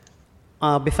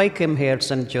Before I came here at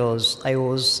St. Joe's, I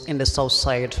was in the south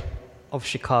side of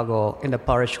Chicago in a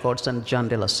parish called St. John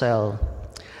de la Salle.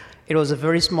 It was a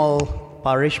very small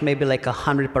parish, maybe like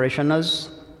 100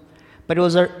 parishioners, but it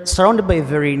was surrounded by a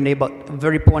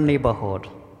very poor neighborhood.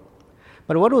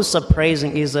 But what was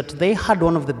surprising is that they had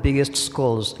one of the biggest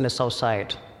schools in the south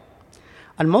side.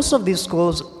 And most of these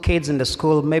kids in the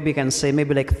school, maybe you can say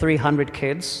maybe like 300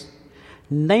 kids,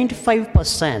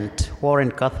 95% were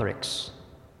Catholics.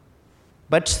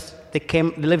 But they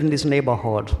lived in this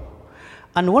neighborhood.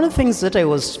 And one of the things that I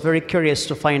was very curious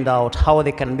to find out how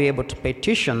they can be able to pay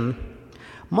tuition,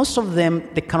 most of them,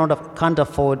 they can't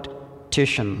afford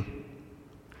tuition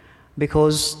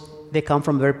because they come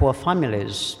from very poor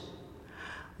families.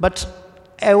 But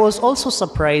I was also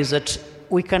surprised that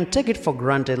we can take it for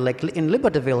granted, like in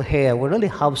Libertyville here, we really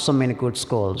have so many good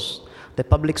schools. The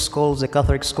public schools, the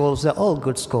Catholic schools, they're all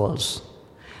good schools.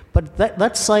 But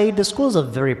that side, the schools are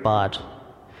very bad.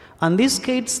 And these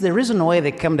kids, the reason why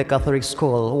they came to Catholic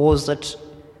school was that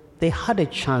they had a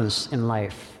chance in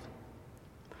life.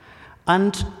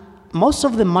 And most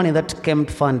of the money that came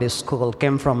to fund this school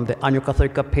came from the annual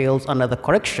Catholic appeals and other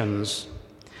corrections.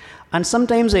 And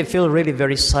sometimes I feel really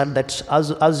very sad that,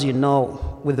 as you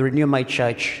know, with Renew My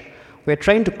Church, we're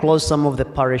trying to close some of the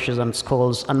parishes and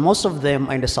schools, and most of them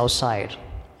are in the south side.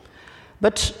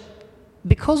 But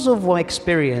because of my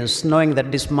experience, knowing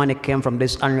that this money came from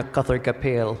this annual Catholic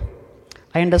appeal,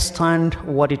 I understand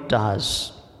what it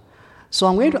does. So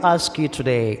I'm going to ask you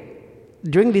today,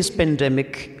 during this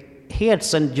pandemic, here at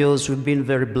St. Joe's, we've been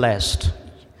very blessed.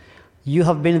 You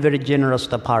have been very generous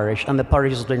to the parish, and the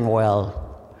parish is doing well.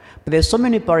 But there's so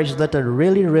many parishes that are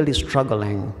really, really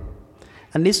struggling.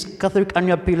 And this Catholic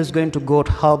annual appeal is going to go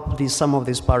to help some of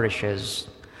these parishes.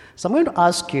 So I'm going to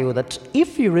ask you that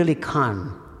if you really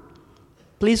can,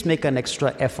 please make an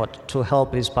extra effort to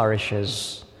help these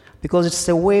parishes, because it's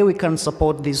the way we can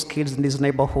support these kids in these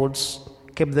neighborhoods,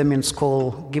 keep them in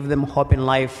school, give them hope in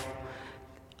life.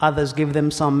 Others give them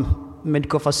some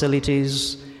medical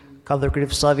facilities, Catholic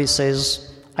relief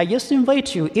services. I just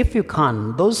invite you, if you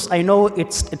can, I know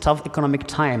it's tough economic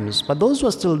times, but those who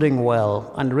are still doing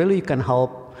well and really you can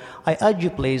help, I urge you,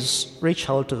 please reach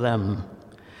out to them.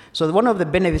 So one of the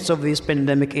benefits of this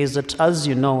pandemic is that, as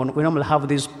you know, we normally have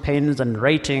these pens and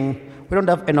writing. We don't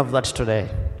have enough of that today.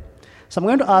 So I'm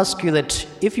going to ask you that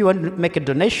if you want to make a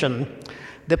donation,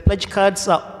 the pledge cards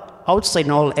are outside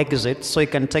in all exits, so you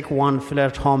can take one, fill it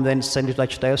at home, then send it to the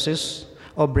Archdiocese,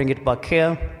 or bring it back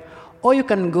here. Or you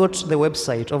can go to the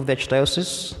website of the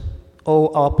Archdiocese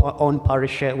or our own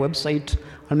parish website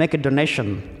and make a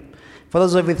donation. For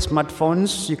those of you with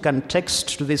smartphones, you can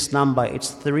text to this number.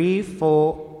 It's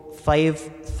 345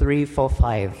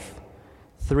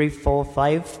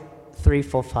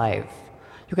 345.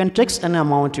 You can text any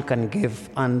amount you can give,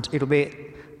 and it'll be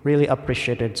really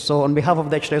appreciated. So on behalf of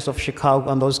the Archdiocese of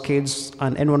Chicago and those kids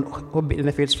and anyone who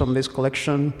benefits from this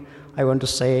collection, I want to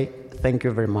say thank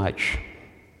you very much.